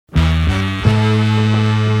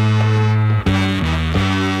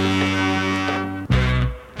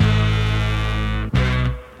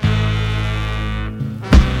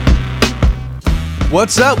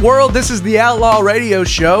What's up, world? This is the Outlaw Radio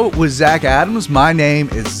Show with Zach Adams. My name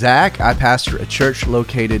is Zach. I pastor a church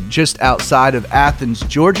located just outside of Athens,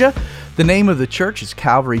 Georgia. The name of the church is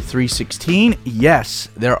Calvary 316. Yes,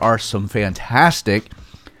 there are some fantastic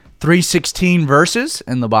 316 verses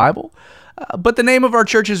in the Bible, but the name of our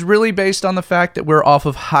church is really based on the fact that we're off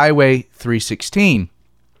of Highway 316,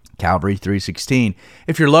 Calvary 316.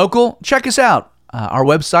 If you're local, check us out. Our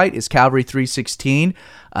website is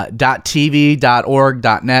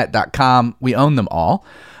calvary316.tv.org, .net, .com. We own them all.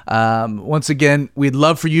 Once again, we'd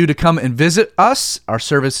love for you to come and visit us. Our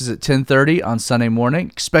service is at 10:30 on Sunday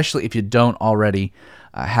morning, especially if you don't already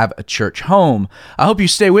have a church home. I hope you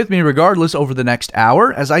stay with me regardless over the next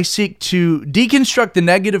hour as I seek to deconstruct the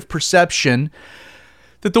negative perception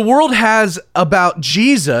that the world has about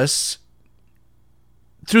Jesus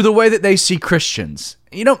through the way that they see Christians.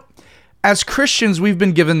 You know, as Christians, we've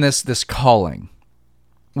been given this calling.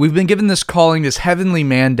 We've been given this calling, this heavenly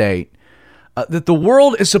mandate, that the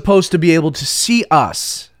world is supposed to be able to see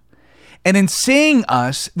us. And in seeing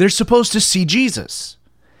us, they're supposed to see Jesus.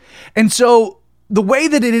 And so the way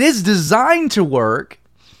that it is designed to work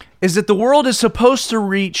is that the world is supposed to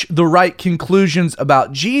reach the right conclusions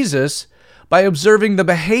about Jesus by observing the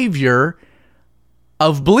behavior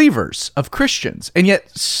of believers, of Christians. And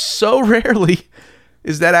yet, so rarely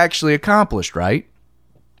is that actually accomplished, right?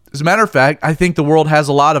 As a matter of fact, I think the world has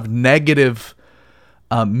a lot of negative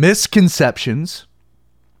misconceptions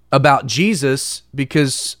about Jesus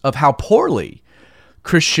because of how poorly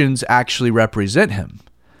Christians actually represent him.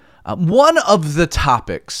 One of the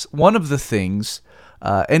topics, one of the things,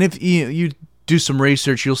 and if you do some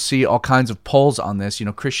research, you'll see all kinds of polls on this. You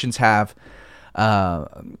know, Christians have,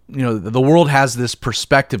 the world has this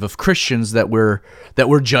perspective of Christians that we're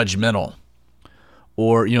judgmental,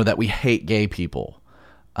 or, that we hate gay people,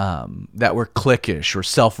 that we're cliquish or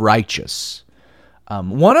self-righteous.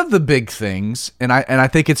 One of the big things, and I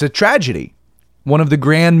think it's a tragedy, one of the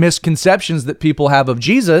grand misconceptions that people have of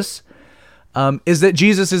Jesus is that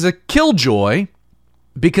Jesus is a killjoy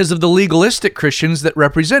because of the legalistic Christians that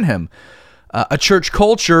represent him. A church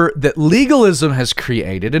culture that legalism has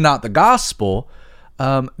created, and not the gospel,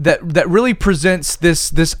 that really presents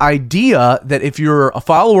this idea that if you're a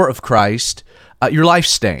follower of Christ, your life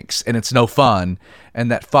stinks and it's no fun, and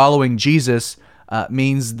that following Jesus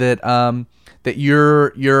means that that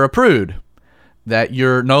you're a prude, that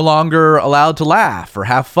you're no longer allowed to laugh or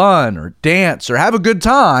have fun or dance or have a good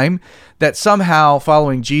time, that somehow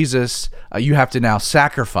following Jesus, you have to now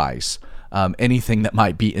sacrifice anything that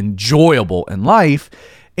might be enjoyable in life.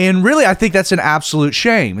 And really, I think that's an absolute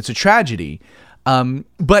shame. It's a tragedy.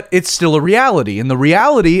 But it's still a reality. And the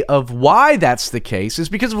reality of why that's the case is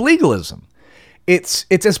because of legalism. It's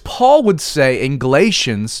as Paul would say in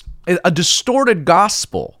Galatians, a distorted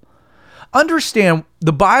gospel. Understand,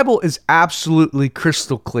 the Bible is absolutely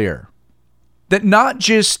crystal clear that not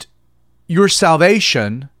just your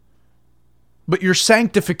salvation, but your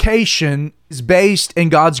sanctification is based in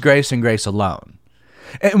God's grace and grace alone.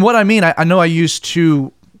 And what I mean, I know I used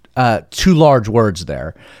two large words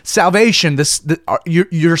there. Salvation,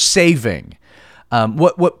 you're saving.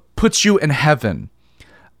 What puts you in heaven.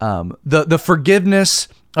 The forgiveness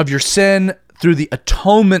of your sin through the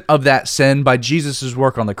atonement of that sin by Jesus'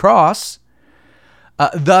 work on the cross,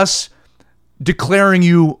 thus declaring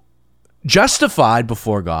you justified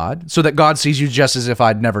before God, so that God sees you just as if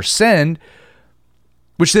I'd never sinned,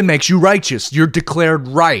 which then makes you righteous. You're declared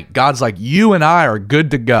right. God's like, you and I are good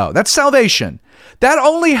to go. That's salvation. That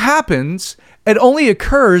only happens, it only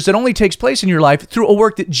occurs, it only takes place in your life through a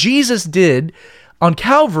work that Jesus did on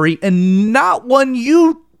Calvary, and not one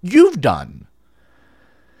you've done.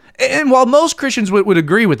 And while most Christians would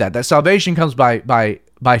agree with that salvation comes by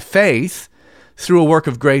faith through a work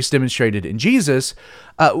of grace demonstrated in Jesus,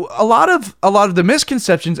 a lot of the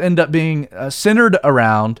misconceptions end up being centered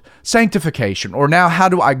around sanctification, or now how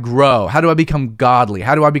do I grow? How do I become godly?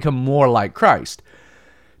 How do I become more like Christ?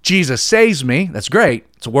 Jesus saves me. That's great.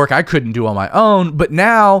 It's a work I couldn't do on my own. But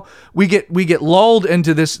now we get lulled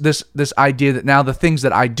into this idea that now the things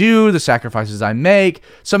that I do, the sacrifices I make,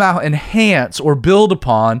 somehow enhance or build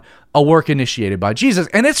upon a work initiated by Jesus.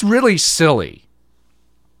 And it's really silly.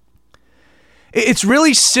 It's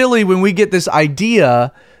really silly when we get this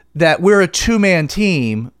idea that we're a two-man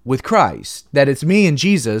team with Christ, that it's me and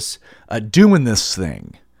Jesus doing this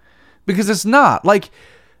thing. Because it's not. Like,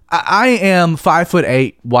 I am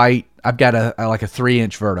 5'8", white. I've got a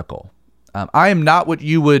 3-inch vertical. I am not what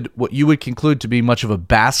you would conclude to be much of a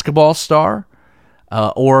basketball star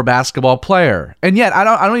or a basketball player. And yet, I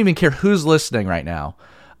don't even care who's listening right now.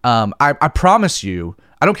 I promise you,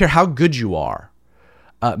 I don't care how good you are.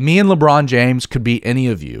 Me and LeBron James could beat any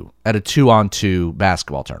of you at a 2-on-2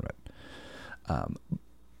 basketball tournament.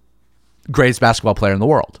 Greatest basketball player in the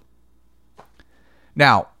world.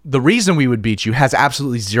 Now, the reason we would beat you has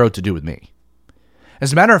absolutely zero to do with me.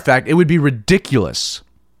 As a matter of fact, it would be ridiculous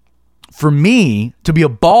for me to be a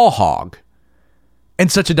ball hog in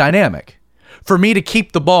such a dynamic. For me to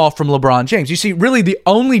keep the ball from LeBron James. You see, really the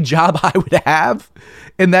only job I would have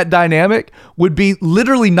in that dynamic would be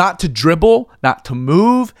literally not to dribble, not to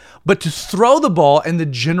move, but to throw the ball in the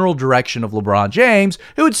general direction of LeBron James,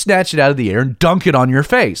 who would snatch it out of the air and dunk it on your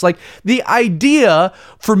face. Like, the idea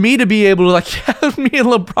for me to be able to have me and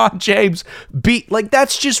LeBron James beat,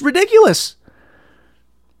 that's just ridiculous.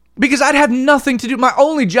 Because I'd have nothing to do. My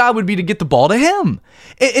only job would be to get the ball to him.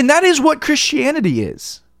 And that is what Christianity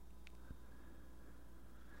is.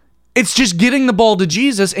 It's just getting the ball to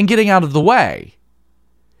Jesus and getting out of the way.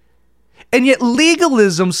 And yet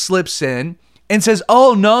legalism slips in and says,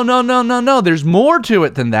 oh, no. There's more to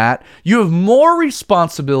it than that. You have more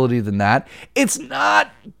responsibility than that. It's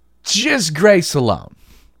not just grace alone.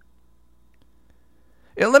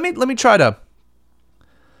 Let me try to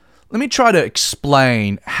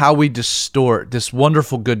explain how we distort this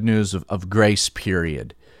wonderful good news of grace,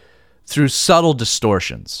 period, through subtle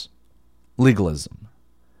distortions. Legalism.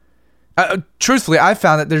 Truthfully, I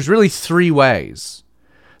found that there's really three ways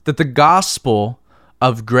that the gospel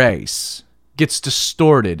of grace gets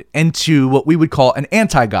distorted into what we would call an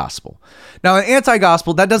anti-gospel. Now, an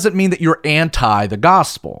anti-gospel, that doesn't mean that you're anti the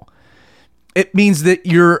gospel. It means that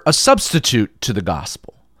you're a substitute to the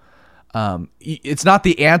gospel. It's not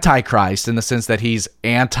the Antichrist in the sense that he's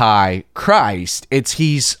anti-Christ.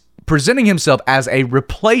 He's presenting himself as a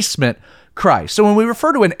replacement Christ. So when we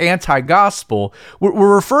refer to an anti-gospel,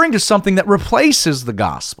 we're referring to something that replaces the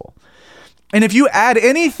gospel. And if you add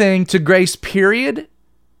anything to grace, period,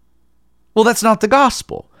 well, that's not the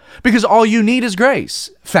gospel. Because all you need is grace,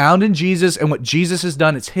 found in Jesus, and what Jesus has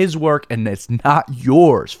done, it's his work, and it's not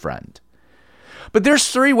yours, friend. But there's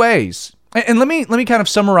three ways, and let me kind of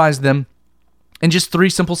summarize them in just three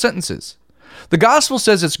simple sentences. The gospel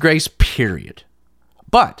says it's grace, period.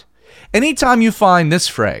 But anytime you find this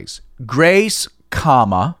phrase, grace,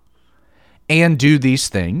 comma, and do these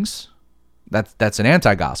things, that's an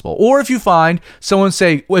anti-gospel. Or if you find someone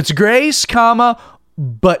say, well, it's grace, comma,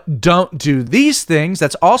 but don't do these things,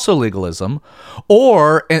 that's also legalism.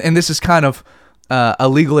 Or, and this is kind of a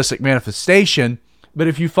legalistic manifestation, but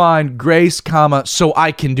if you find grace, comma, so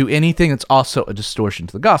I can do anything, it's also a distortion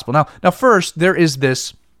to the gospel. Now first, there is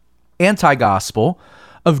this anti-gospel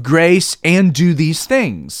of grace and do these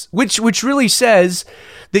things, which really says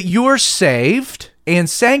that you're saved and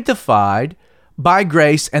sanctified by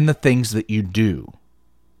grace and the things that you do.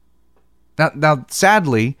 Now,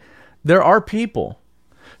 sadly, there are people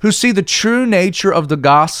who see the true nature of the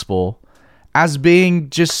gospel as being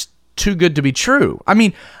just too good to be true. I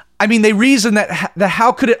mean, they reason that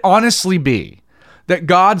how could it honestly be that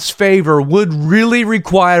God's favor would really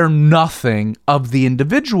require nothing of the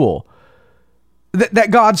individual? That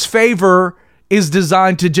God's favor is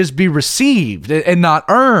designed to just be received and not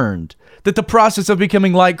earned. That the process of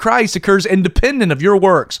becoming like Christ occurs independent of your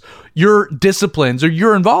works, your disciplines, or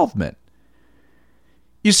your involvement.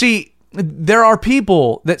 You see, there are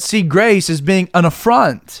people that see grace as being an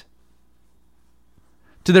affront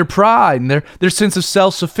to their pride and their sense of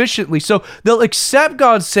self-sufficiency. So they'll accept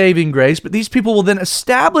God's saving grace, but these people will then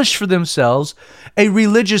establish for themselves a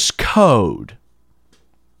religious code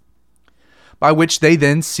by which they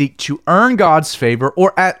then seek to earn God's favor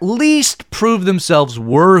or at least prove themselves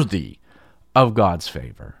worthy of God's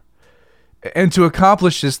favor. And to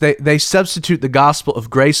accomplish this, they substitute the gospel of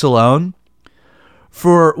grace alone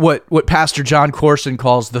for what Pastor John Corson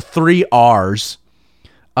calls the 3 R's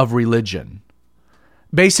of religion.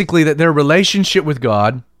 Basically, that their relationship with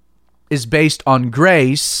God is based on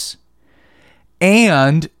grace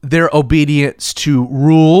and their obedience to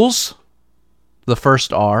rules, the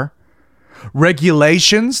first R,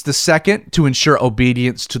 regulations, the second, to ensure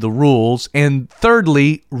obedience to the rules, and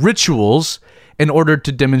thirdly, rituals in order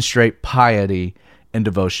to demonstrate piety and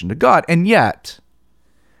devotion to God. And yet,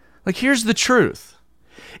 here's the truth.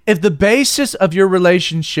 If the basis of your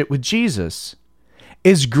relationship with Jesus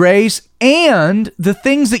is grace and the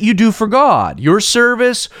things that you do for God, your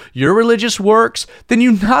service, your religious works, then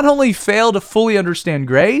you not only fail to fully understand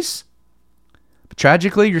grace, but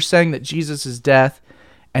tragically, you're saying that Jesus' death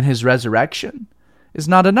and his resurrection is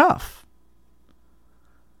not enough.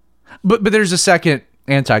 But there's a second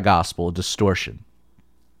anti-gospel distortion.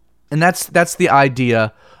 And that's the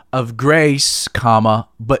idea of grace, comma,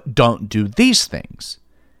 but don't do these things.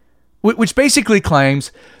 which basically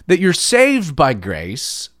claims that you're saved by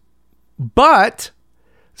grace, but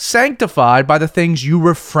sanctified by the things you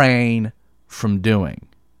refrain from doing.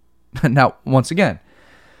 Now, once again,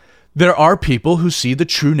 there are people who see the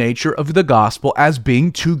true nature of the gospel as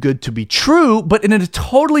being too good to be true, but in a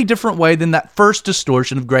totally different way than that first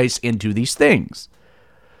distortion of grace into these things.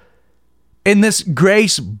 In this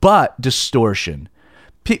grace but distortion,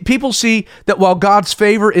 people see that while God's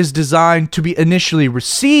favor is designed to be initially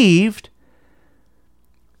received,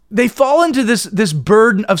 they fall into this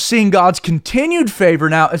burden of seeing God's continued favor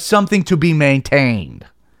now as something to be maintained.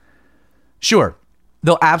 Sure,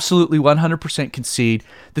 they'll absolutely 100% concede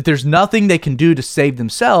that there's nothing they can do to save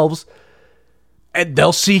themselves, and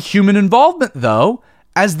they'll see human involvement, though,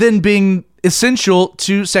 as then being essential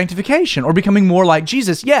to sanctification or becoming more like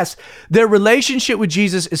Jesus. Yes, their relationship with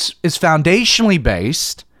Jesus is foundationally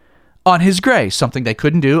based on his grace, something they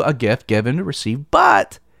couldn't do, a gift given to receive,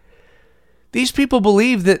 but these people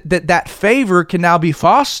believe that favor can now be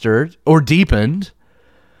fostered or deepened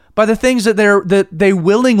by the things that they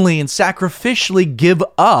willingly and sacrificially give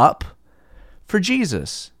up for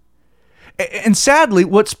Jesus. And sadly,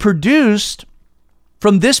 what's produced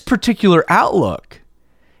from this particular outlook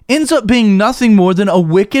ends up being nothing more than a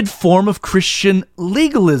wicked form of Christian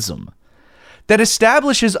legalism that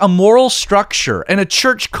establishes a moral structure and a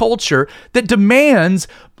church culture that demands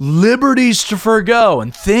liberties to forgo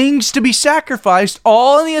and things to be sacrificed,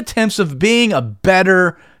 all in the attempts of being a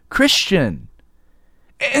better Christian.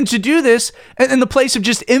 And to do this, in the place of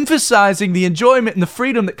just emphasizing the enjoyment and the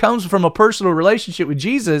freedom that comes from a personal relationship with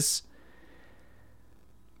Jesus,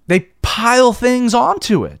 they pile things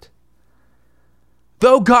onto it.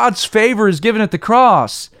 Though God's favor is given at the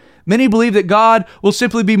cross, many believe that God will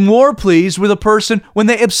simply be more pleased with a person when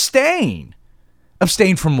they abstain.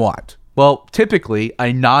 Abstain from what? Well, typically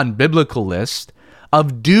a non-biblical list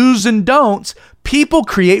of do's and don'ts people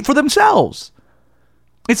create for themselves.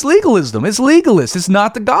 It's legalism. It's legalist. It's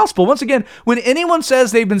not the gospel. Once again, when anyone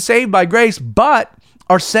says they've been saved by grace but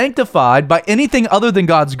are sanctified by anything other than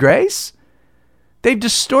God's grace, they've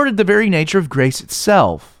distorted the very nature of grace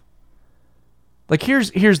itself. Like,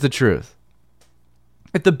 here's the truth.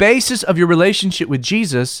 If the basis of your relationship with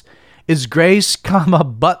Jesus is grace,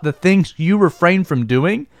 but the things you refrain from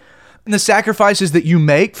doing and the sacrifices that you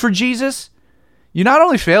make for Jesus, you not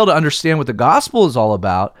only fail to understand what the gospel is all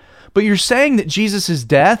about, but you're saying that Jesus'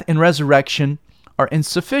 death and resurrection are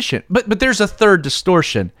insufficient. But there's a third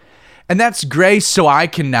distortion, and that's grace so I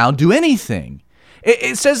can now do anything.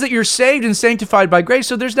 It says that you're saved and sanctified by grace,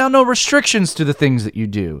 so there's now no restrictions to the things that you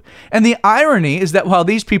do. And the irony is that while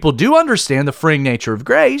these people do understand the freeing nature of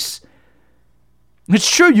grace, it's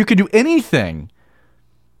true, you can do anything.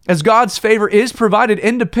 As God's favor is provided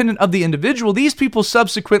independent of the individual, these people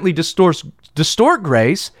subsequently distort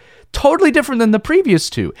grace, totally different than the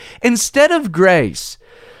previous two. Instead of grace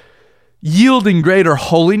yielding greater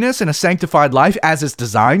holiness and a sanctified life as it's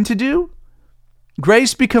designed to do,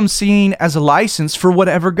 grace becomes seen as a license for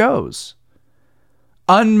whatever goes.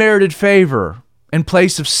 Unmerited favor in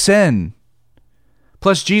place of sin,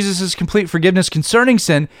 plus Jesus' complete forgiveness concerning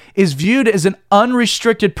sin, is viewed as an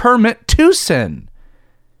unrestricted permit to sin.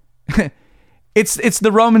 It's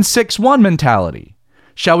the Romans 6:1 mentality.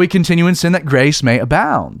 Shall we continue in sin that grace may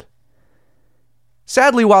abound?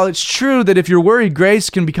 Sadly, while it's true that if you're worried grace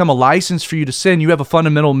can become a license for you to sin, you have a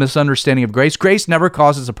fundamental misunderstanding of grace. Grace never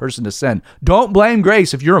causes a person to sin. Don't blame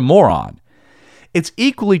grace if you're a moron. It's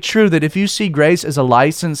equally true that if you see grace as a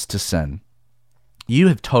license to sin, you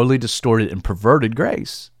have totally distorted and perverted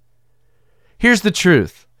grace. Here's the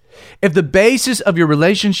truth. If the basis of your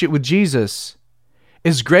relationship with Jesus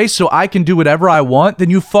is grace so I can do whatever I want, then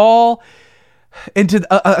you fall into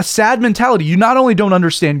a sad mentality. You not only don't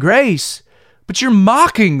understand grace, but you're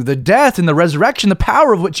mocking the death and the resurrection, the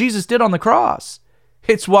power of what Jesus did on the cross.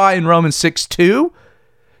 It's why in Romans 6:2,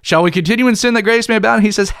 shall we continue in sin that grace may abound?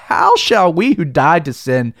 He says, how shall we who died to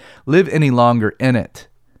sin live any longer in it?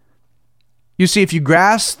 You see, if you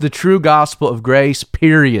grasp the true gospel of grace,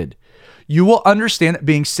 period, you will understand that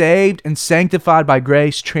being saved and sanctified by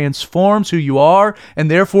grace transforms who you are and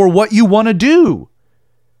therefore what you want to do.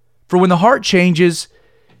 For when the heart changes,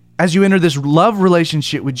 as you enter this love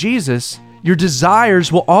relationship with Jesus, your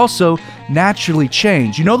desires will also naturally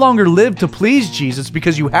change. You no longer live to please Jesus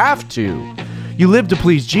because you have to. You live to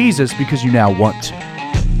please Jesus because you now want to.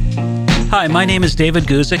 Hi, my name is David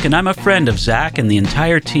Guzik, and I'm a friend of Zach and the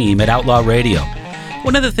entire team at Outlaw Radio.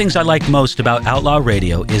 One of the things I like most about Outlaw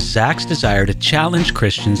Radio is Zach's desire to challenge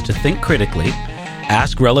Christians to think critically,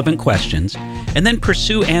 ask relevant questions, and then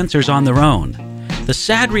pursue answers on their own. The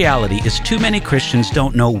sad reality is too many Christians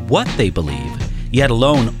don't know what they believe, yet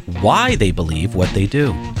alone why they believe what they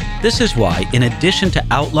do. This is why, in addition to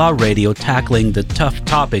Outlaw Radio tackling the tough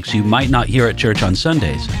topics you might not hear at church on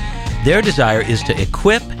Sundays, their desire is to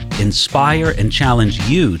equip, inspire, and challenge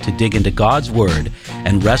you to dig into God's Word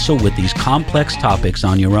and wrestle with these complex topics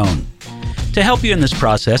on your own. To help you in this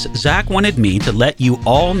process, Zach wanted me to let you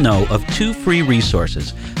all know of 2 free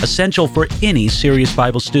resources essential for any serious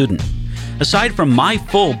Bible student. Aside from my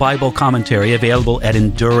full Bible commentary available at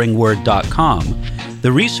EnduringWord.com,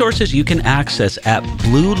 the resources you can access at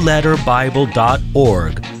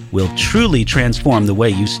BlueLetterBible.org will truly transform the way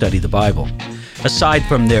you study the Bible. Aside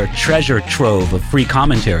from their treasure trove of free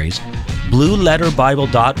commentaries,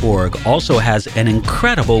 BlueLetterBible.org also has an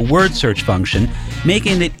incredible word search function,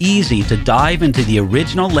 making it easy to dive into the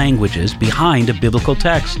original languages behind a biblical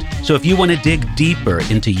text. So if you want to dig deeper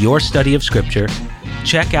into your study of Scripture,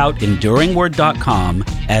 check out EnduringWord.com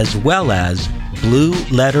as well as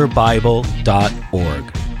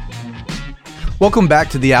BlueLetterBible.org. Welcome back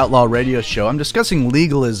to the Outlaw Radio Show. I'm discussing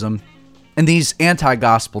legalism and these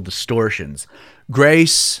anti-gospel distortions.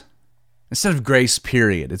 Grace, instead of grace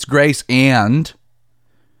period, it's grace and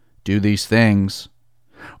do these things.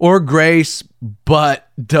 Or grace but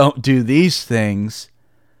don't do these things.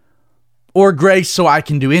 Or grace so I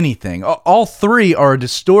can do anything. All three are a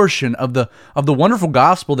distortion of the wonderful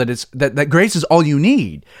gospel that grace is all you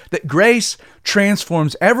need. That grace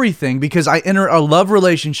transforms everything because I enter a love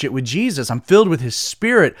relationship with Jesus. I'm filled with His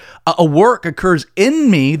Spirit. A work occurs in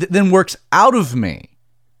me that then works out of me.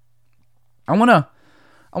 I want to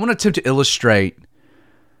attempt to illustrate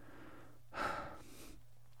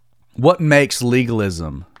what makes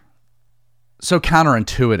legalism so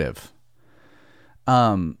counterintuitive.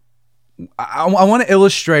 I want to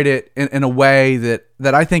illustrate it in a way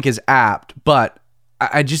that I think is apt, but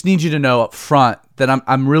I just need you to know up front that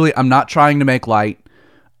I'm not trying to make light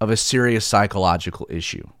of a serious psychological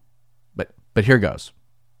issue. But here goes.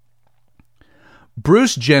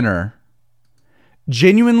 Bruce Jenner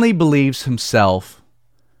genuinely believes himself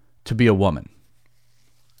to be a woman.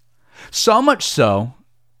 So much so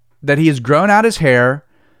that he has grown out his hair,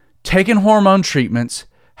 taken hormone treatments,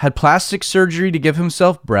 had plastic surgery to give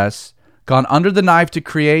himself breasts, gone under the knife to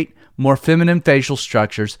create more feminine facial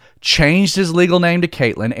structures, changed his legal name to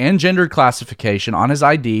Caitlyn and gender classification on his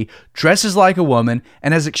ID, dresses like a woman,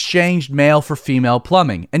 and has exchanged male for female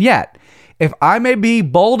plumbing. And yet, if I may be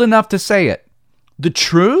bold enough to say it, the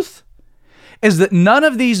truth is that none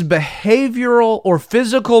of these behavioral or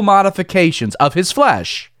physical modifications of his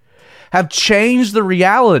flesh have changed the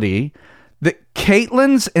reality that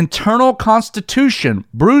Caitlyn's internal constitution,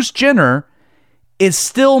 Bruce Jenner, is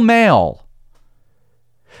still male.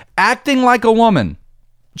 Acting like a woman,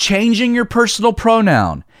 changing your personal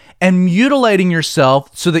pronoun, and mutilating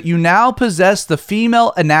yourself so that you now possess the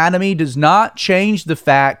female anatomy does not change the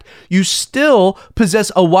fact you still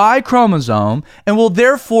possess a Y chromosome and will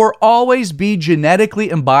therefore always be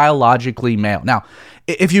genetically and biologically male. Now,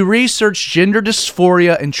 if you research gender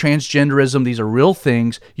dysphoria and transgenderism, these are real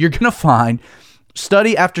things, you're going to find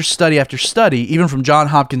study after study after study, even from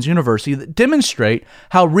Johns Hopkins University, that demonstrate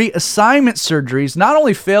how reassignment surgeries not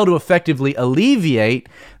only fail to effectively alleviate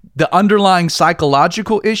the underlying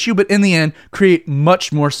psychological issue, but in the end, create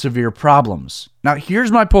much more severe problems. Now,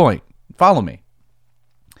 here's my point. Follow me.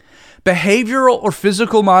 Behavioral or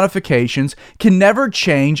physical modifications can never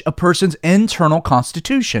change a person's internal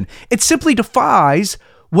constitution. It simply defies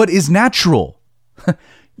what is natural.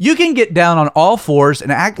 You can get down on all fours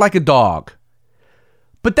and act like a dog,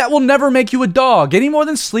 but that will never make you a dog, any more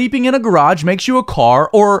than sleeping in a garage makes you a car,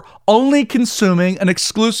 or only consuming an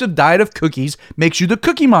exclusive diet of cookies makes you the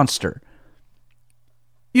Cookie Monster.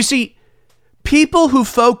 You see, people who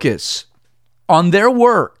focus on their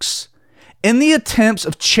works in the attempts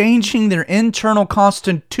of changing their internal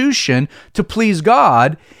constitution to please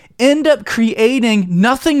God end up creating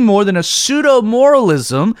nothing more than a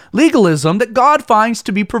pseudo-moralism, legalism that God finds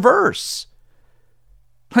to be perverse.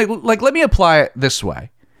 Like, let me apply it this way.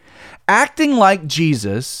 Acting like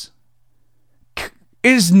Jesus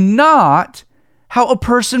is not how a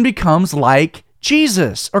person becomes like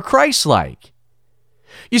Jesus or Christ-like.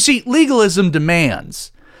 You see, legalism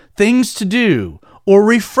demands things to do or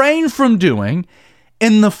refrain from doing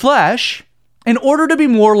in the flesh in order to be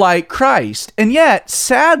more like Christ. And yet,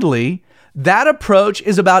 sadly, that approach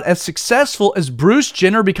is about as successful as Bruce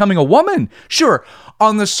Jenner becoming a woman. Sure,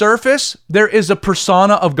 on the surface, there is a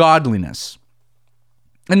persona of godliness.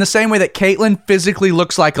 In the same way that Caitlyn physically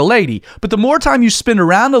looks like a lady. But the more time you spend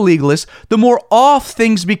around a legalist, the more off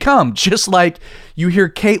things become. Just like you hear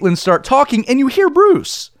Caitlyn start talking and you hear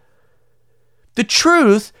Bruce. The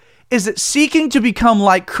truth is that seeking to become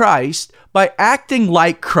like Christ by acting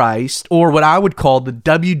like Christ, or what I would call the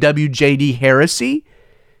WWJD heresy,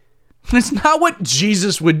 it's not what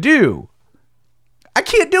Jesus would do. I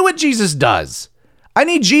can't do what Jesus does. I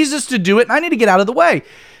need Jesus to do it, and I need to get out of the way.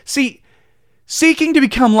 See, seeking to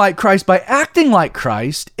become like Christ by acting like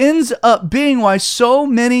Christ ends up being why so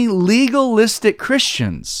many legalistic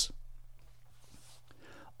Christians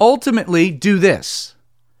ultimately do this.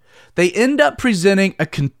 They end up presenting a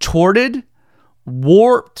contorted,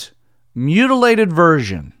 warped, mutilated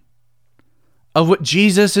version of what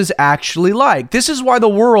Jesus is actually like. This is why the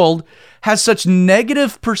world has such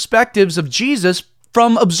negative perspectives of Jesus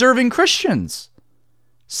from observing Christians.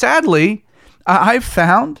 Sadly, I've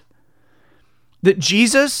found that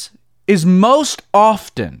Jesus is most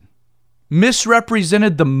often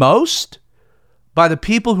misrepresented the most by the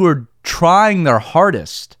people who are trying their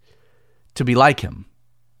hardest to be like him.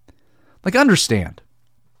 Like, understand,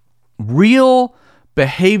 real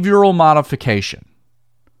behavioral modification,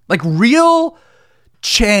 like real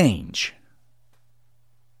change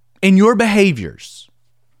in your behaviors,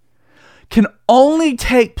 can only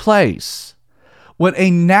take place when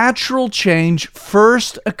a natural change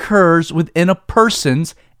first occurs within a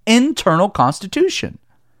person's internal constitution.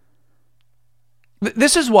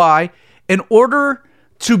 This is why, in order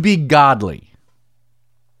to be godly,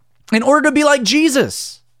 in order to be like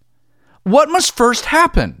Jesus, what must first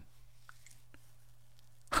happen?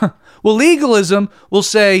 Well, legalism will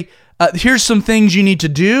say, here's some things you need to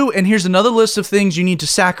do, and here's another list of things you need to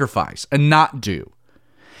sacrifice and not do.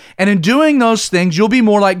 And in doing those things, you'll be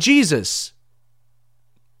more like Jesus.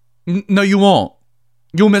 No, you won't.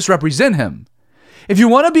 You'll misrepresent him. If you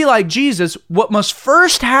want to be like Jesus, what must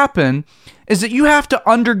first happen is that you have to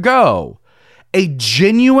undergo a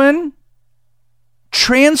genuine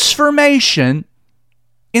transformation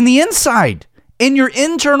in the inside, in your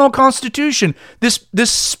internal constitution, this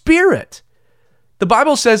spirit. The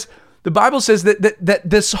Bible says that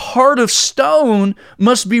this heart of stone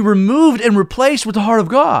must be removed and replaced with the heart of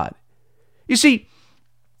God. You see,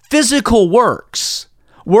 physical works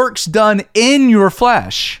done in your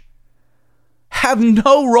flesh, have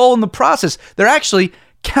no role in the process. They're actually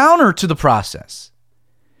counter to the process.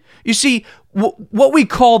 You see, what we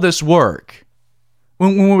call this work,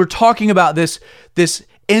 when we're talking about this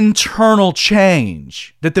internal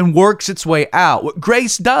change that then works its way out, what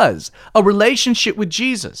grace does, a relationship with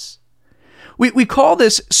Jesus. We call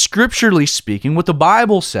this, scripturally speaking, what the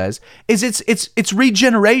Bible says is it's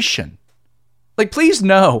regeneration. Like, please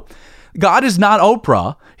know, God is not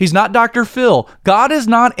Oprah. He's not Dr. Phil. God is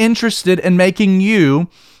not interested in making you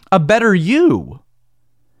a better you.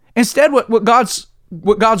 Instead, what God's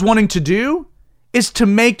wanting to do is to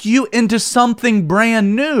make you into something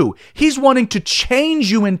brand new. He's wanting to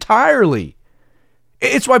change you entirely.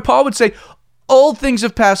 It's why Paul would say, old things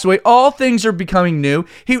have passed away, all things are becoming new.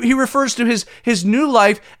 He refers to his new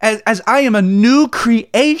life as I am a new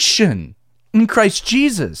creation in Christ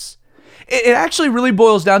Jesus. It actually really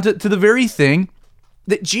boils down to the very thing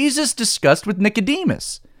that Jesus discussed with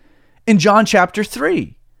Nicodemus in John chapter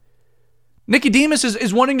 3. Nicodemus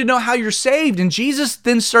is wanting to know how you're saved, and Jesus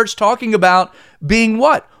then starts talking about being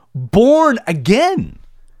what? Born again.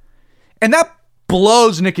 And that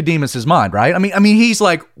blows Nicodemus's mind, right? I mean, he's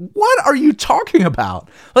like, what are you talking about?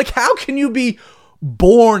 Like, how can you be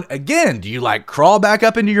born again? Do you like crawl back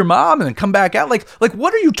up into your mom and then come back out? Like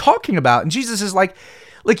what are you talking about? And Jesus is like,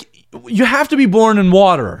 you have to be born in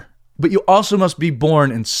water, but you also must be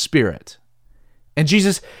born in spirit. And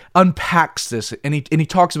Jesus unpacks this, and he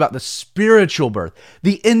talks about the spiritual birth,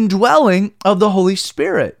 the indwelling of the Holy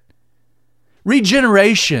Spirit,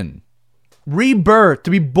 regeneration, rebirth,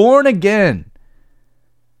 to be born again,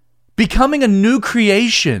 becoming a new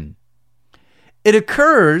creation. It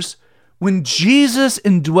occurs when Jesus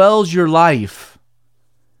indwells your life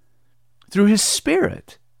through his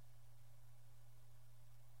Spirit.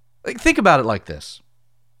 Like, think about it like this.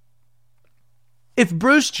 If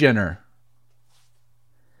Bruce Jenner,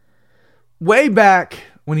 way back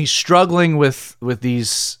when he's struggling with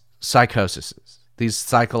these psychoses, these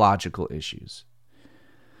psychological issues,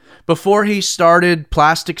 before he started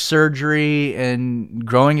plastic surgery and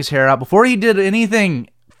growing his hair out, before he did anything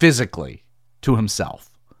physically to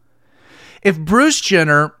himself, if Bruce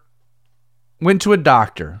Jenner went to a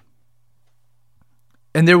doctor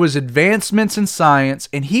and there was advancements in science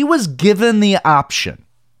and he was given the option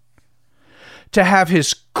to have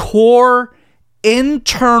his core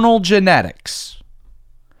internal genetics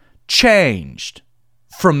changed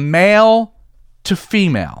from male to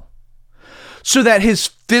female so that his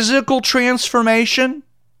physical transformation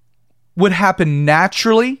would happen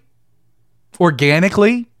naturally,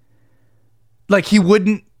 organically, Like he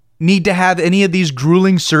wouldn't need to have any of these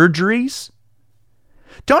grueling surgeries?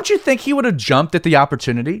 Don't you think he would have jumped at the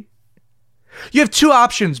opportunity? You have two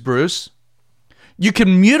options, Bruce. You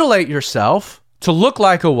can mutilate yourself to look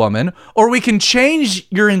like a woman, or we can change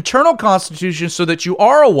your internal constitution so that you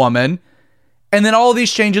are a woman, and then all of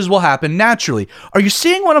these changes will happen naturally. Are you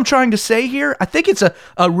seeing what I'm trying to say here? I think it's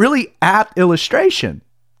a really apt illustration.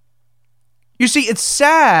 You see, it's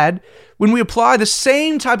sad when we apply the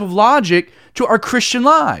same type of logic to our Christian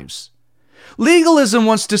lives. Legalism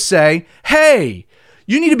wants to say, hey,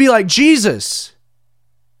 you need to be like Jesus.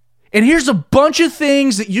 And here's a bunch of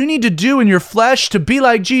things that you need to do in your flesh to be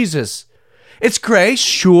like Jesus. It's grace,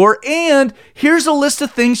 sure, and here's a list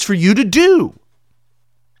of things for you to do.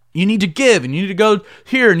 You need to give, and you need to go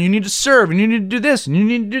here, and you need to serve, and you need to do this, and you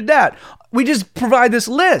need to do that. We just provide this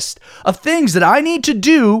list of things that I need to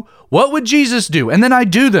do. What would Jesus do? And then I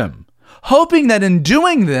do them, hoping that in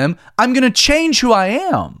doing them, I'm going to change who I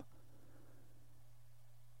am.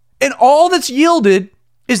 And all that's yielded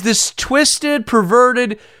is this twisted,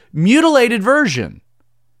 perverted, mutilated version.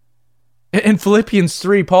 In Philippians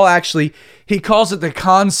 3, Paul actually, he calls it the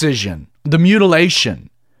concision, the mutilation,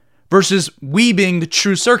 versus we being the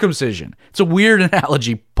true circumcision. It's a weird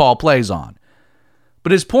analogy Paul plays on.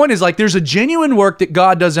 But his point is like there's a genuine work that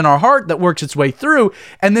God does in our heart that works its way through,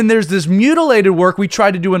 and then there's this mutilated work we try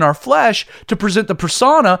to do in our flesh to present the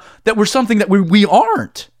persona that we're something that we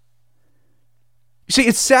aren't. You see,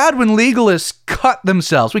 it's sad when legalists cut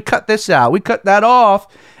themselves. We cut this out, we cut that off,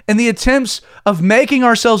 in the attempts of making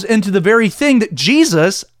ourselves into the very thing that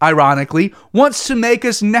Jesus, ironically, wants to make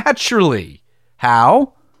us naturally.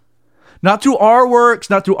 How? Not through our works,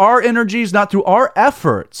 not through our energies, not through our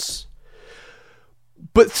efforts,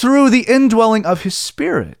 but through the indwelling of his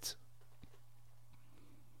Spirit.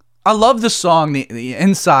 I love the song, the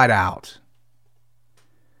Inside Out,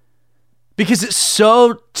 because it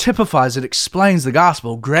so typifies, it explains the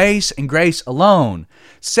gospel. Grace and grace alone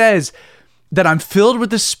says that I'm filled with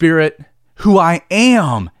the Spirit, who I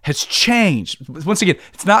am has changed. Once again,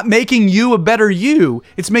 it's not making you a better you,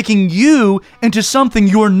 it's making you into something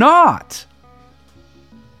you're not.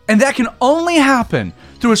 And that can only happen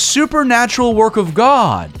through a supernatural work of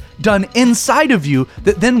God done inside of you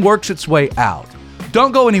that then works its way out.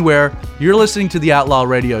 Don't go anywhere. You're listening to the Outlaw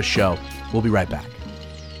Radio Show. We'll be right back.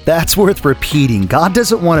 That's worth repeating. God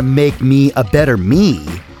doesn't want to make me a better me.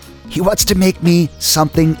 He wants to make me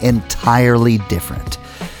something entirely different.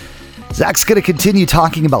 Zach's going to continue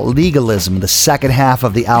talking about legalism in the second half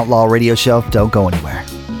of the Outlaw Radio Show. Don't go anywhere.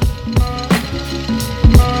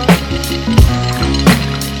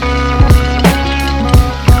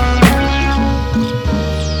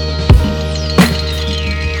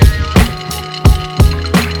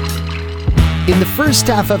 In the first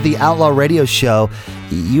half of the Outlaw Radio Show,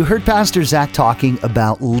 you heard Pastor Zach talking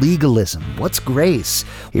about legalism. What's grace?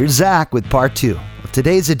 Here's Zach with part 2 of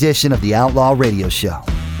today's edition of the Outlaw Radio Show.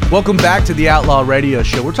 Welcome back to the Outlaw Radio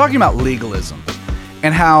Show. We're talking about legalism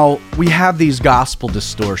and how we have these gospel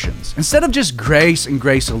distortions. Instead of just grace and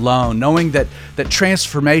grace alone, knowing that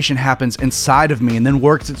transformation happens inside of me and then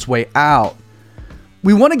works its way out,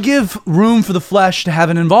 we want to give room for the flesh to have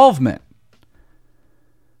an involvement.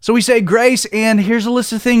 So we say grace, and here's a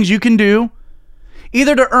list of things you can do,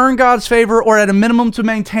 either to earn God's favor or at a minimum to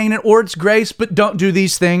maintain it, or it's grace, but don't do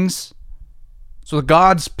these things so that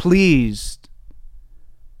God's pleased.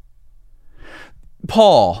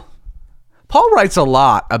 Paul writes a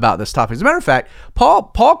lot about this topic. As a matter of fact,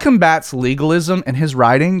 Paul combats legalism in his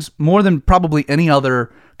writings more than probably any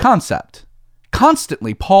other concept.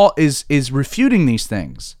 Constantly, Paul is refuting these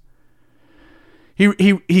things.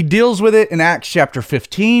 He deals with it in Acts chapter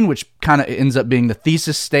 15, which kind of ends up being the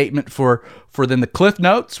thesis statement for then the Cliff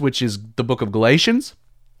Notes, which is the book of Galatians,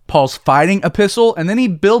 Paul's fighting epistle, and then he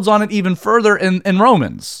builds on it even further in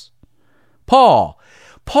Romans. Paul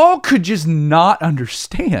could just not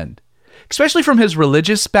understand, especially from his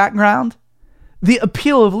religious background, the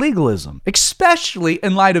appeal of legalism, especially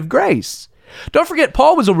in light of grace. Don't forget,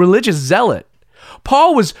 Paul was a religious zealot.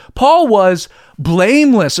 Paul was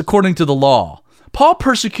blameless according to the law. Paul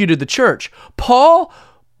persecuted the church. Paul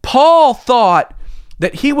thought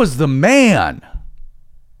that he was the man.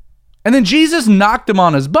 And then Jesus knocked him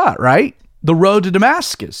on his butt, right? The road to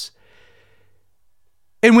Damascus.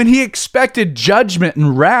 And when he expected judgment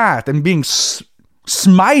and wrath and being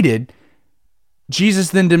smited, Jesus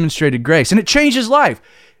then demonstrated grace. And it changed his life.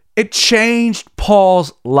 It changed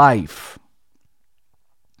Paul's life.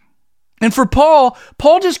 And for Paul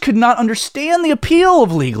just could not understand the appeal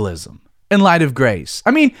of legalism in light of grace.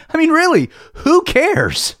 I mean, really, who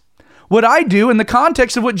cares what I do in the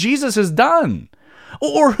context of what Jesus has done?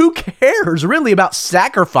 Or who cares really about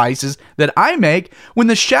sacrifices that I make when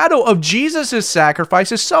the shadow of Jesus'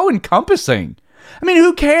 sacrifice is so encompassing? I mean,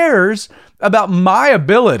 who cares about my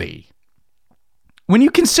ability when you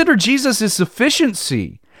consider Jesus'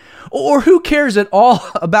 sufficiency? Or who cares at all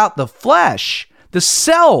about the flesh, the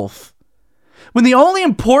self, when the only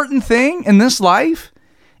important thing in this life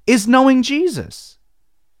is knowing Jesus?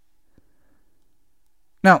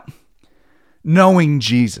 Now, knowing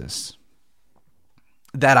Jesus,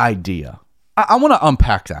 that idea, I want to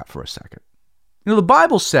unpack that for a second. The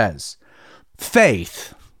Bible says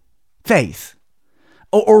faith,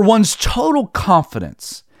 or one's total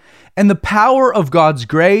confidence and the power of God's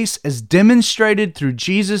grace as demonstrated through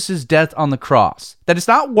Jesus' death on the cross. That it's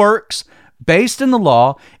not works based in the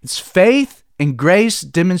law, it's faith and grace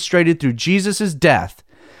demonstrated through Jesus' death.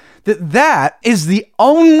 That is the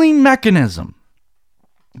only mechanism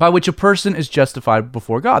by which a person is justified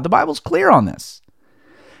before God. The Bible's clear on this.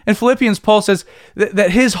 In Philippians, Paul says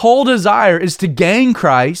that his whole desire is to gain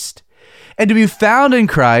Christ and to be found in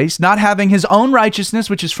Christ, not having his own righteousness,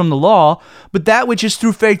 which is from the law, but that which is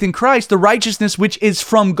through faith in Christ, the righteousness which is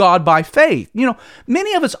from God by faith.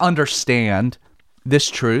 Many of us understand this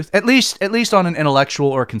truth, at least on an intellectual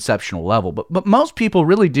or conceptual level, but most people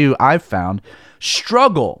really do, I've found,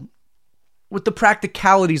 struggle with the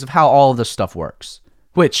practicalities of how all of this stuff works,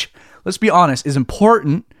 which, let's be honest, is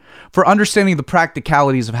important for understanding the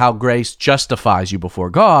practicalities of how grace justifies you before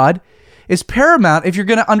God, is paramount if you're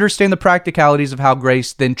going to understand the practicalities of how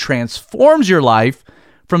grace then transforms your life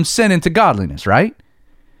from sin into godliness, right?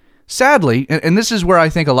 Sadly, and this is where I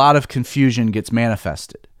think a lot of confusion gets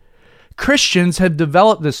manifested, Christians have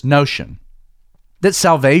developed this notion that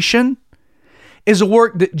salvation is a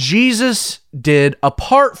work that Jesus did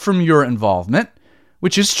apart from your involvement,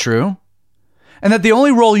 which is true, and that the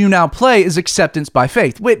only role you now play is acceptance by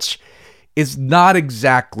faith, which is not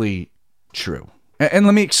exactly true. And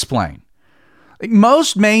let me explain.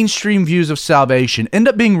 Most mainstream views of salvation end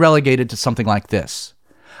up being relegated to something like this.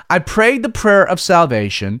 I prayed the prayer of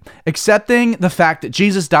salvation, accepting the fact that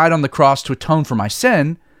Jesus died on the cross to atone for my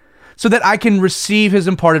sin, so that I can receive his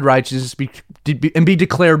imparted righteousness and be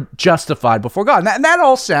declared justified before God. And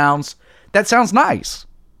that sounds nice.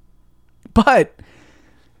 But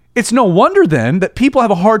it's no wonder then that people have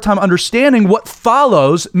a hard time understanding what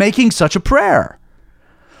follows making such a prayer.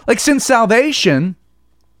 Since salvation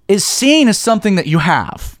is seen as something that you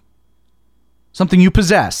have, something you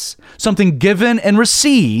possess, something given and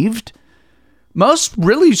received, most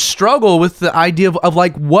really struggle with the idea of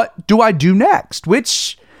what do I do next?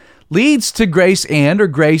 Which leads to grace or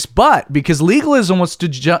grace but, because legalism wants to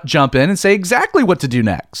jump in and say exactly what to do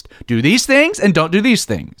next. Do these things and don't do these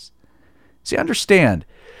things. See, understand,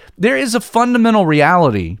 there is a fundamental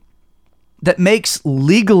reality that makes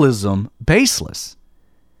legalism baseless.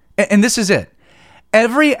 And this is it.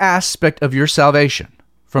 Every aspect of your salvation,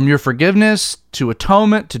 from your forgiveness to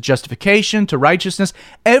atonement to justification to righteousness,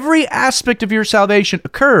 every aspect of your salvation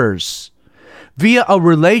occurs via a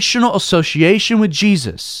relational association with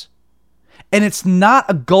Jesus. And it's not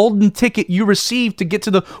a golden ticket you receive to get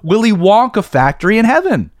to the Willy Wonka factory in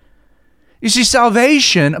heaven. You see,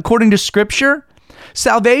 salvation, according to Scripture,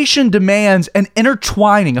 salvation demands an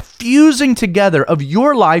intertwining, a fusing together of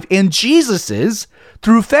your life and Jesus's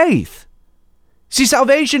through faith. See,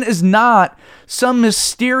 salvation is not some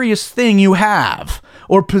mysterious thing you have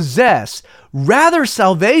or possess. Rather,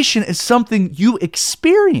 salvation is something you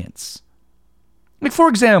experience. For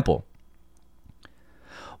example,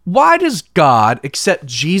 why does God accept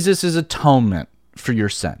Jesus' atonement for your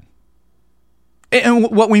sin?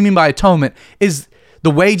 And what we mean by atonement is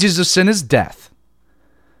the wages of sin is death.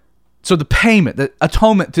 So the payment, the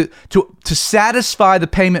atonement, to satisfy the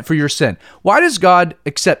payment for your sin. Why does God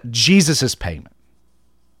accept Jesus' payment?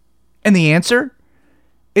 And the answer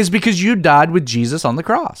is because you died with Jesus on the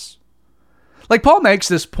cross. Paul makes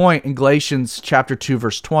this point in Galatians chapter 2,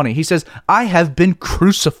 verse 20. He says, I have been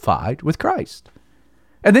crucified with Christ.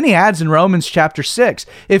 And then he adds in Romans chapter 6,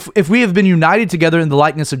 if we have been united together in the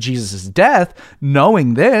likeness of Jesus' death,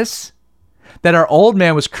 knowing this, that our old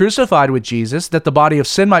man was crucified with Jesus, that the body of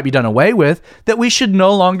sin might be done away with, that we should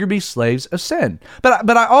no longer be slaves of sin. But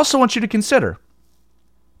I also want you to consider,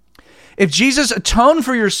 if Jesus atoned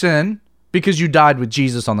for your sin because you died with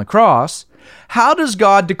Jesus on the cross, how does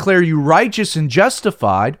God declare you righteous and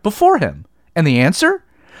justified before him? And the answer?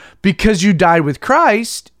 Because you died with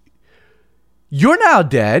Christ, you're now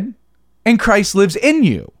dead and Christ lives in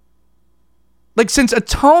you. Since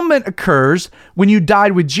atonement occurs when you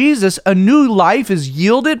died with Jesus, a new life is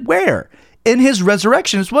yielded where? In his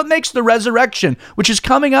resurrection. It's what makes the resurrection, which is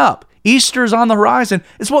coming up. Easter is on the horizon.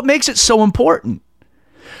 It's what makes it so important.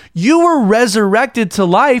 You were resurrected to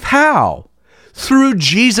life. How? Through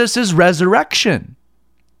Jesus' resurrection.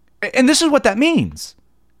 And this is what that means.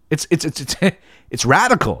 It's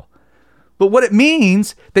radical. But what it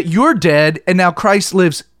means that you're dead and now Christ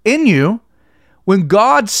lives in you. When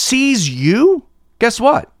God sees you, guess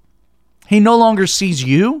what? He no longer sees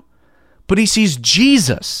you, but he sees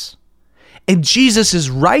Jesus and Jesus'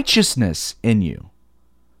 righteousness in you.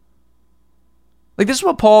 Like, this is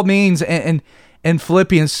what Paul means in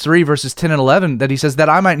Philippians 3, verses 10 and 11, that he says, that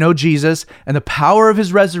I might know Jesus and the power of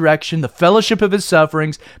his resurrection, the fellowship of his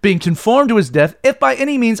sufferings, being conformed to his death, if by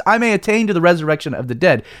any means I may attain to the resurrection of the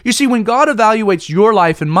dead. You see, when God evaluates your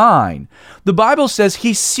life and mine, the Bible says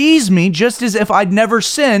he sees me just as if I'd never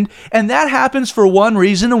sinned, and that happens for one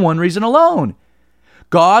reason and one reason alone.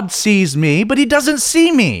 God sees me, but he doesn't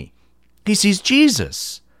see me. He sees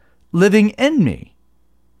Jesus living in me.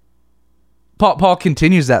 Paul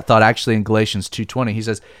continues that thought actually in Galatians 2:20. He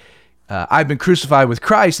says, I've been crucified with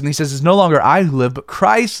Christ. And he says, it's no longer I who live, but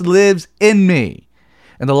Christ lives in me.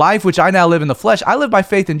 And the life which I now live in the flesh, I live by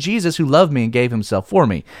faith in Jesus who loved me and gave himself for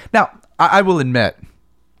me. Now, I will admit,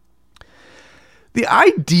 the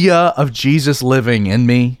idea of Jesus living in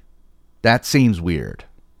me, that seems weird.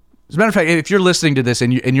 As a matter of fact, if you're listening to this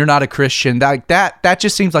and you're not a Christian, that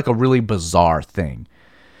just seems like a really bizarre thing.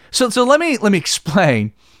 So let me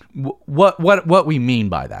explain what we mean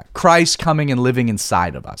by that. Christ coming and living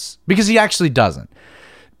inside of us. Because he actually doesn't.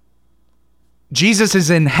 Jesus is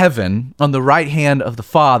in heaven on the right hand of the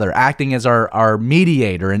Father, acting as our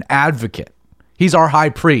mediator and advocate. He's our high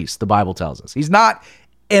priest, the Bible tells us. He's not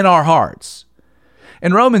in our hearts.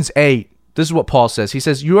 In Romans 8, this is what Paul says. He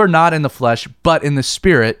says, you are not in the flesh, but in the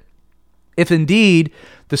Spirit, if indeed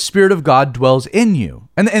the Spirit of God dwells in you.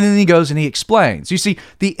 And then he goes and he explains. You see,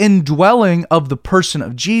 the indwelling of the person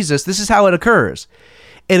of Jesus, this is how it occurs.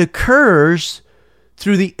 It occurs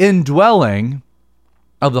through the indwelling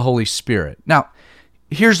of the Holy Spirit. Now,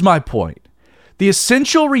 here's my point. The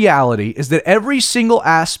essential reality is that every single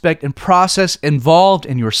aspect and process involved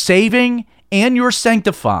in your saving and your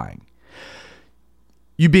sanctifying,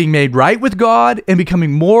 you being made right with God and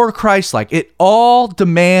becoming more Christ-like, it all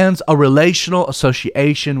demands a relational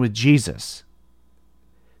association with Jesus.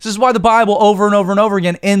 This is why the Bible over and over and over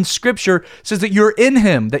again in Scripture says that you're in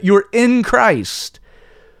him, that you're in Christ.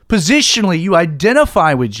 Positionally, you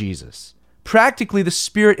identify with Jesus. Practically, the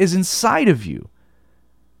Spirit is inside of you.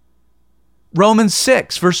 Romans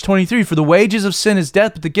 6, verse 23, for the wages of sin is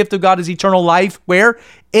death, but the gift of God is eternal life. Where?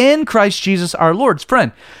 In Christ Jesus our Lord.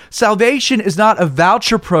 Friend, salvation is not a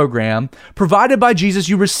voucher program provided by Jesus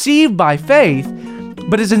you receive by faith,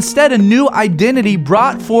 but is instead a new identity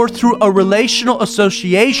brought forth through a relational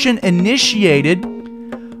association initiated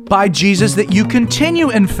by Jesus that you continue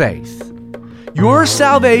in faith. Your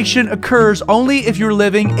salvation occurs only if you're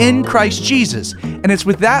living in Christ Jesus. And it's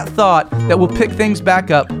with that thought that we'll pick things back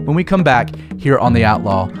up when we come back here on the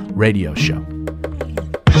Outlaw Radio Show.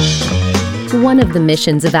 One of the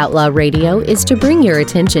missions of Outlaw Radio is to bring your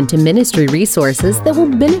attention to ministry resources that will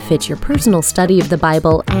benefit your personal study of the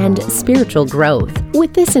Bible and spiritual growth.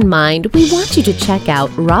 With this in mind, we want you to check out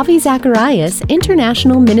Ravi Zacharias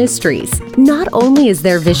International Ministries. Not only is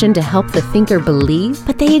their vision to help the thinker believe,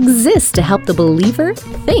 but they exist to help the believer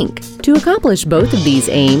think. To accomplish both of these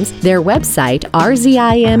aims, their website,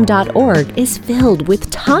 rzim.org, is filled with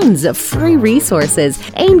tons of free resources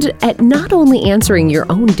aimed at not only answering your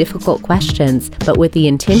own difficult questions, but with the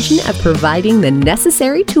intention of providing the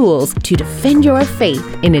necessary tools to defend your faith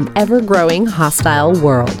in an ever-growing hostile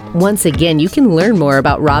world. Once again, you can learn more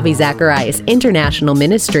about Ravi Zacharias International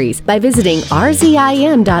Ministries by visiting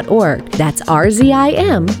rzim.org. That's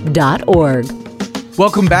rzim.org.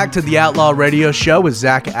 Welcome back to the Outlaw Radio Show with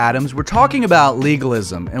Zach Adams. We're talking about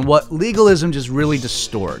legalism and what legalism just really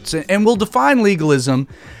distorts. And we'll define legalism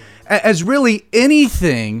as really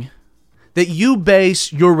anything that you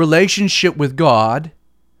base your relationship with God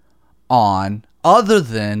on other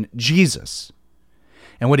than Jesus.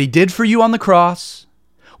 And what he did for you on the cross,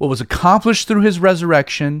 what was accomplished through his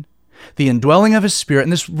resurrection, the indwelling of his Spirit,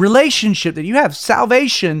 and this relationship that you have.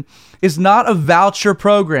 Salvation is not a voucher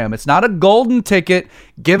program. It's not a golden ticket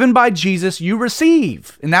given by Jesus you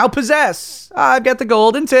receive and now possess. I've got the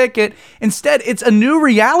golden ticket. Instead, it's a new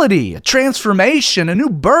reality, a transformation, a new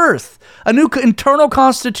birth, a new internal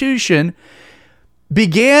constitution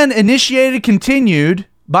began, initiated, continued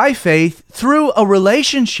by faith through a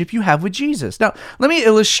relationship you have with Jesus. Now, let me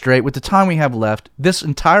illustrate with the time we have left this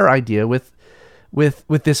entire idea with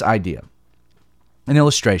this idea. An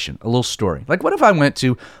illustration, a little story. Like, what if I went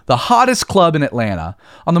to the hottest club in Atlanta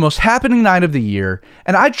on the most happening night of the year,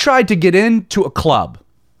 and I tried to get into a club,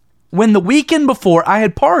 when the weekend before I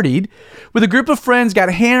had partied with a group of friends,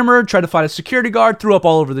 got hammered, tried to find a security guard, threw up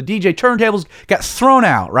all over the DJ turntables, got thrown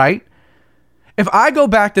out, right? If I go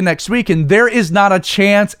back the next weekend, there is not a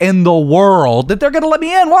chance in the world that they're going to let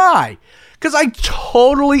me in. Why? Because I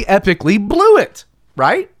totally epically blew it,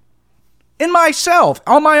 right? In myself,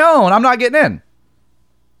 on my own, I'm not getting in.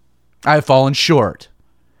 I have fallen short.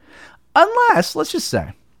 Unless, let's just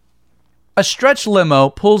say, a stretch limo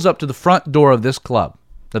pulls up to the front door of this club.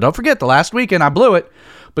 Now, don't forget, the last weekend I blew it,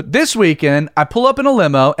 but this weekend I pull up in a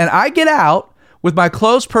limo and I get out with my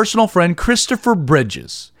close personal friend Christopher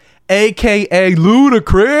Bridges, a.k.a.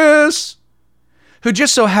 Ludacris, who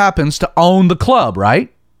just so happens to own the club,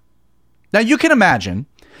 right? Now, you can imagine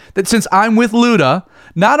that since I'm with Luda,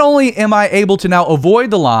 not only am I able to now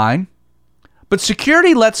avoid the line, but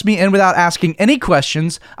security lets me in without asking any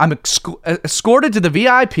questions. I'm escorted to the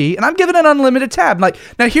VIP, and I'm given an unlimited tab. Like,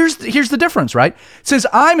 now here's the difference, right? Since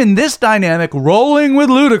I'm in this dynamic rolling with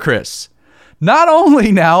Ludacris, not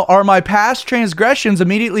only now are my past transgressions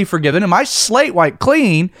immediately forgiven and my slate wiped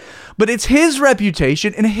clean, but it's his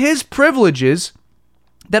reputation and his privileges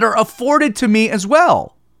that are afforded to me as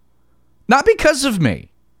well. Not because of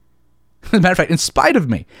me. As a matter of fact, in spite of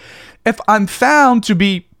me. If I'm found to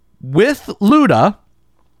be with Luda,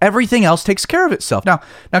 everything else takes care of itself. Now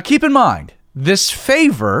keep in mind, this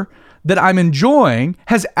favor that I'm enjoying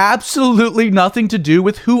has absolutely nothing to do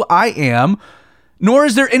with who I am, nor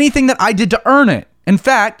is there anything that I did to earn it. In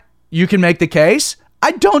fact, you can make the case,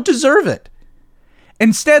 I don't deserve it.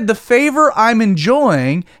 Instead, the favor I'm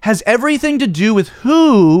enjoying has everything to do with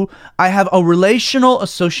who I have a relational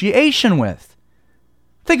association with.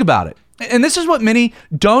 Think about it. And this is what many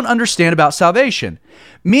don't understand about salvation.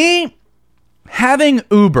 Me having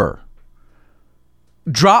Uber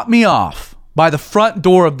drop me off by the front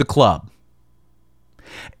door of the club.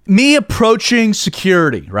 Me approaching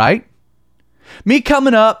security, right? Me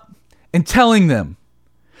coming up and telling them,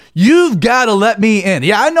 you've got to let me in.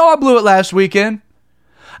 Yeah, I know I blew it last weekend.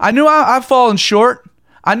 I knew I've fallen short.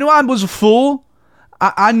 I knew I was a fool.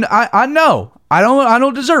 I know. I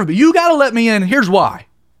don't deserve it. But you got to let me in. Here's why.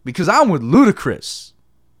 Because I'm with Ludacris.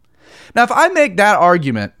 Now, if I make that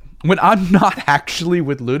argument when I'm not actually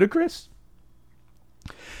with Ludacris,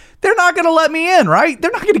 they're not going to let me in, right? They're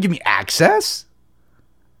not going to give me access.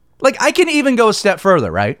 Like, I can even go a step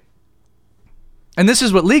further, right? And this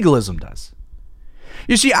is what legalism does.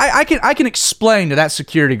 You see, I can explain to that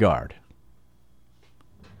security guard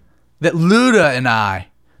that Luda and I,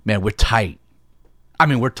 man, we're tight. I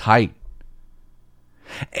mean, we're tight.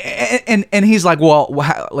 And he's like, well,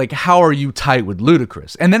 how are you tight with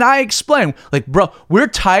Ludacris? And then I explain, like, bro, we're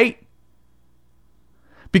tight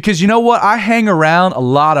because you know what? I hang around a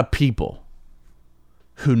lot of people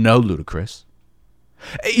who know Ludacris.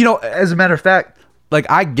 You know, as a matter of fact, like,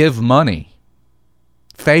 I give money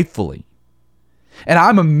faithfully. And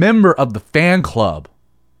I'm a member of the fan club,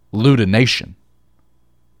 Luda Nation.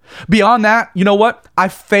 Beyond that, you know what? I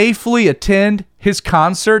faithfully attend his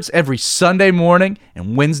concerts every Sunday morning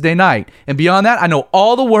and Wednesday night. And beyond that, I know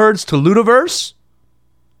all the words to Ludaverse.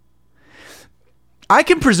 I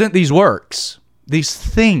can present these works, these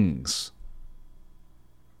things,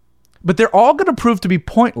 but they're all going to prove to be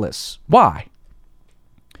pointless. Why?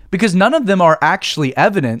 Because none of them are actually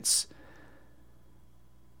evidence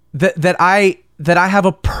that I have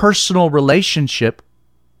a personal relationship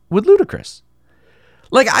with Ludacris.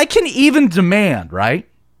 Like, I can even demand, right,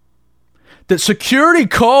 that security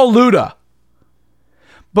call Luda.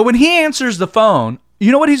 But when he answers the phone,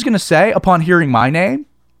 you know what he's going to say upon hearing my name?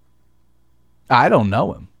 I don't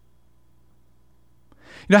know him.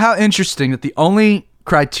 You know how interesting that the only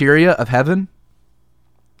criteria of heaven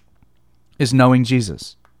is knowing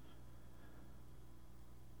Jesus.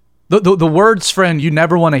 The words, friend, you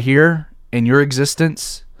never want to hear in your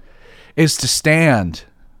existence is to stand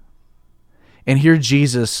and hear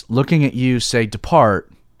Jesus looking at you say,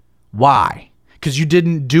 depart. Why? Because you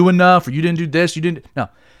didn't do enough, or you didn't do this, you didn't. No.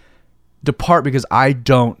 Depart because I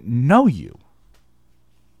don't know you.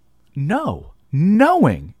 No.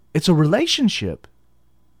 Knowing. It's a relationship.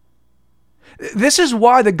 This is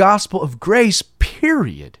why the gospel of grace,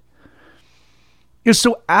 period, is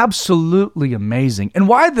so absolutely amazing. And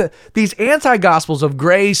why these anti-gospels of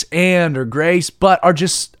grace and or grace but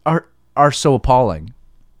are so appalling.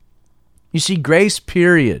 You see, grace,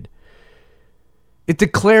 period, it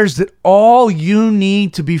declares that all you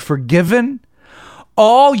need to be forgiven,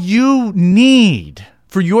 all you need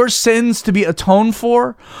for your sins to be atoned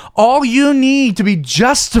for, all you need to be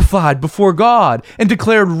justified before God and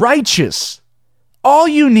declared righteous, all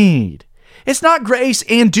you need It's not grace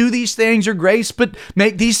and do these things or grace, but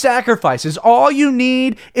make these sacrifices. All you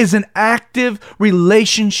need is an active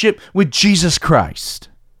relationship with Jesus Christ.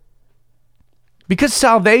 Because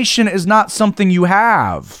salvation is not something you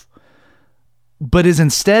have, but is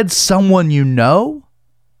instead someone you know.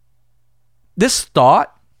 This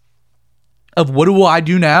thought of what do I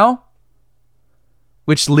do now,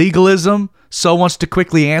 which legalism so wants to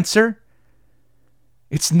quickly answer,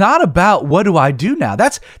 it's not about what do I do now.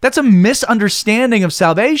 That's a misunderstanding of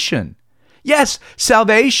salvation. Yes,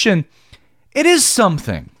 salvation, it is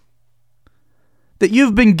something that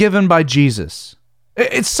you've been given by Jesus.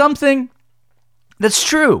 It's something that's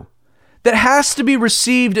true, that has to be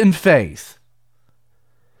received in faith.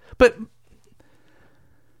 But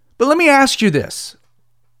let me ask you this.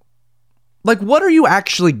 Like, what are you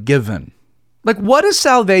actually given? Like, what does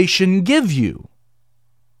salvation give you?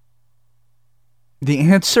 The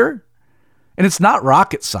answer, and it's not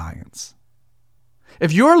rocket science.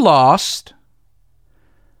 If you're lost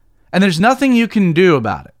and there's nothing you can do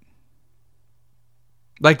about it,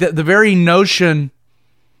 like the very notion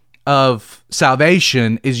of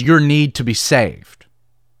salvation is your need to be saved.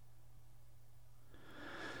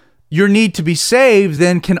 Your need to be saved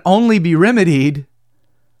then can only be remedied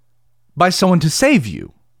by someone to save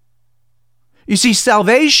you. You see,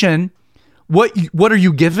 salvation, what are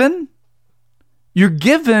you given? You're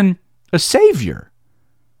given a Savior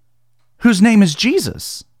whose name is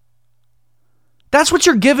Jesus. That's what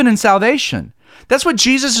you're given in salvation. That's what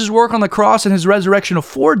Jesus' work on the cross and his resurrection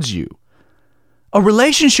affords you. A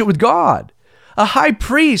relationship with God, a high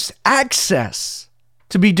priest, access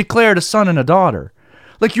to be declared a son and a daughter.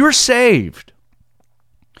 Like you're saved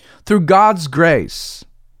through God's grace,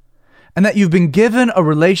 and that you've been given a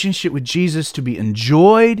relationship with Jesus to be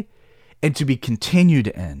enjoyed and to be continued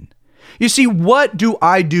in. You see, what do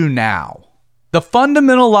I do now? The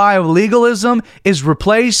fundamental lie of legalism is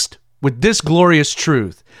replaced with this glorious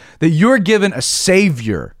truth, that you're given a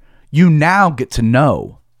Savior you now get to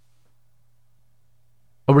know.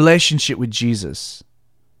 A relationship with Jesus.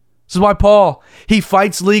 This is why Paul, he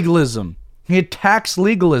fights legalism. He attacks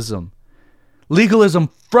legalism. Legalism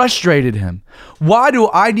frustrated him. Why do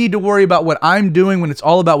I need to worry about what I'm doing when it's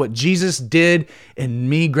all about what Jesus did and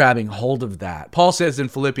me grabbing hold of that? Paul says in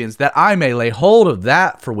Philippians that I may lay hold of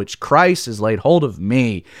that for which Christ has laid hold of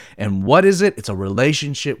me. And what is it? It's a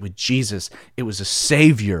relationship with Jesus. It was a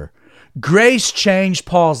Savior. Grace changed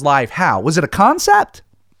Paul's life. How? Was it a concept?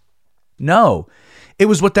 No. It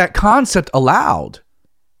was what that concept allowed.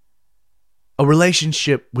 A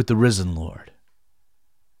relationship with the risen Lord.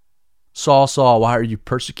 Saul, Saul, why are you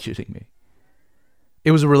persecuting me?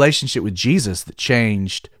 It was a relationship with Jesus that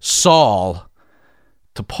changed Saul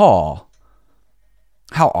to Paul.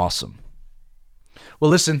 How awesome.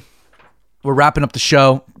 Well, listen, we're wrapping up the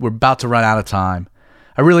show. We're about to run out of time.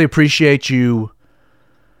 I really appreciate you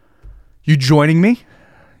joining me.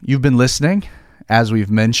 You've been listening, as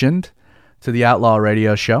we've mentioned, to the Outlaw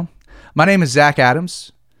Radio Show. My name is Zach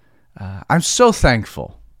Adams. I'm so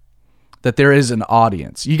thankful that there is an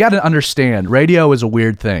audience. You got to understand, radio is a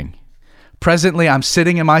weird thing. Presently, I'm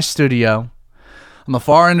sitting in my studio. On the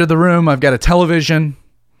far end of the room, I've got a television.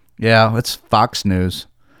 Yeah, it's Fox News.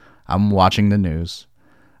 I'm watching the news.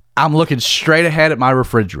 I'm looking straight ahead at my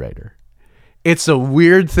refrigerator. It's a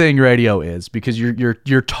weird thing radio is, because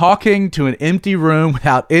you're talking to an empty room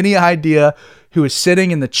without any idea who is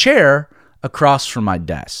sitting in the chair across from my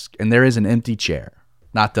desk. And there is an empty chair.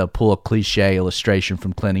 Not to pull a cliche illustration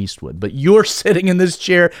from Clint Eastwood, but you're sitting in this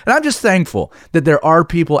chair, and I'm just thankful that there are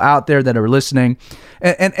people out there that are listening.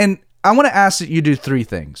 And I want to ask that you do three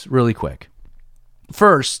things really quick.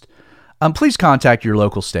 First, please contact your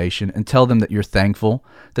local station and tell them that you're thankful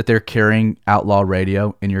that they're carrying Outlaw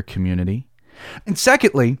Radio in your community. And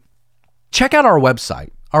secondly, check out our website.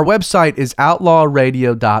 Our website is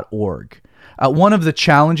outlawradio.org. One of the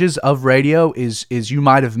challenges of radio is you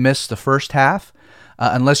might have missed the first half.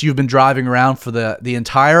 Unless you've been driving around for the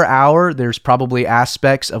entire hour, there's probably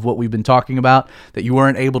aspects of what we've been talking about that you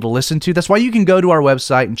weren't able to listen to. That's why you can go to our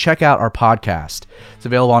website and check out our podcast. It's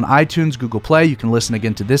available on iTunes, Google Play. You can listen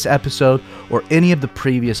again to this episode or any of the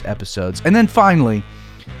previous episodes. And then finally,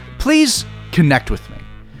 please connect with me.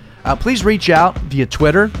 Please reach out via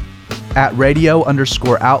Twitter at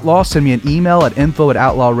radio_outlaw. Send me an email at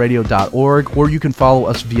info@outlawradio.org, or you can follow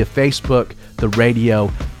us via Facebook, The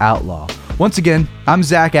Radio Outlaw. Once again, I'm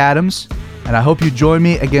Zach Adams, and I hope you join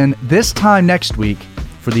me again this time next week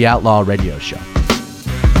for the Outlaw Radio Show.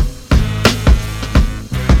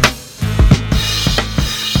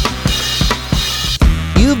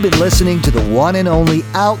 You've been listening to the one and only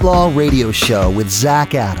Outlaw Radio Show with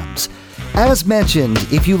Zach Adams. As mentioned,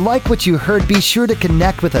 if you like what you heard, be sure to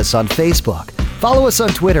connect with us on Facebook, follow us on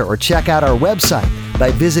Twitter, or check out our website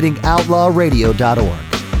by visiting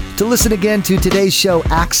outlawradio.org. To listen again to today's show,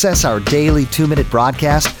 access our daily 2-minute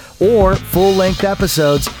broadcast, or full-length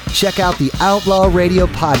episodes, check out the Outlaw Radio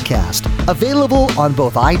podcast, available on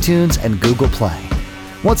both iTunes and Google Play.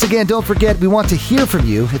 Once again, don't forget, we want to hear from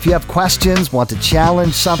you. If you have questions, want to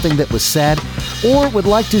challenge something that was said, or would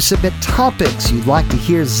like to submit topics you'd like to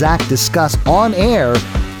hear Zach discuss on air,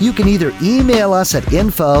 you can either email us at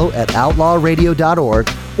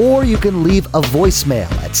info@outlawradio.org, or you can leave a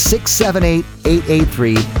voicemail at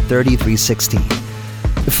 678-883-3316.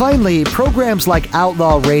 Finally, programs like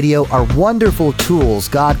Outlaw Radio are wonderful tools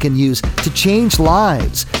God can use to change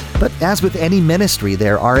lives. But as with any ministry,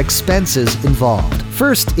 there are expenses involved.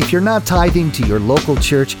 First, if you're not tithing to your local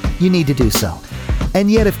church, you need to do so.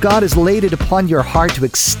 And yet, if God has laid it upon your heart to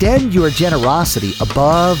extend your generosity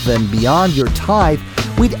above and beyond your tithe,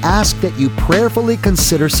 we'd ask that you prayerfully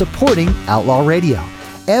consider supporting Outlaw Radio.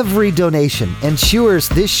 Every donation ensures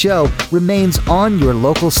this show remains on your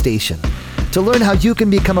local station. To learn how you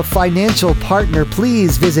can become a financial partner,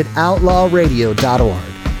 please visit outlawradio.org.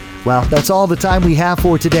 Well, that's all the time we have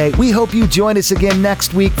for today. We hope you join us again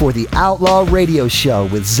next week for the Outlaw Radio Show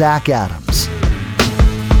with Zach Adams.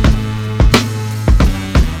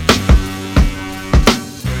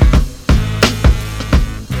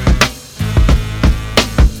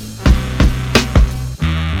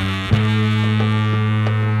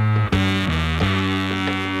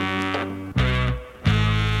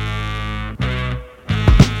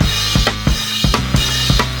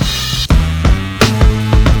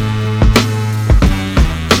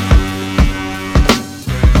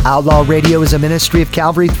 Outlaw Radio is a ministry of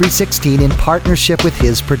Calvary 316 in partnership with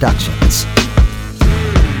His Productions.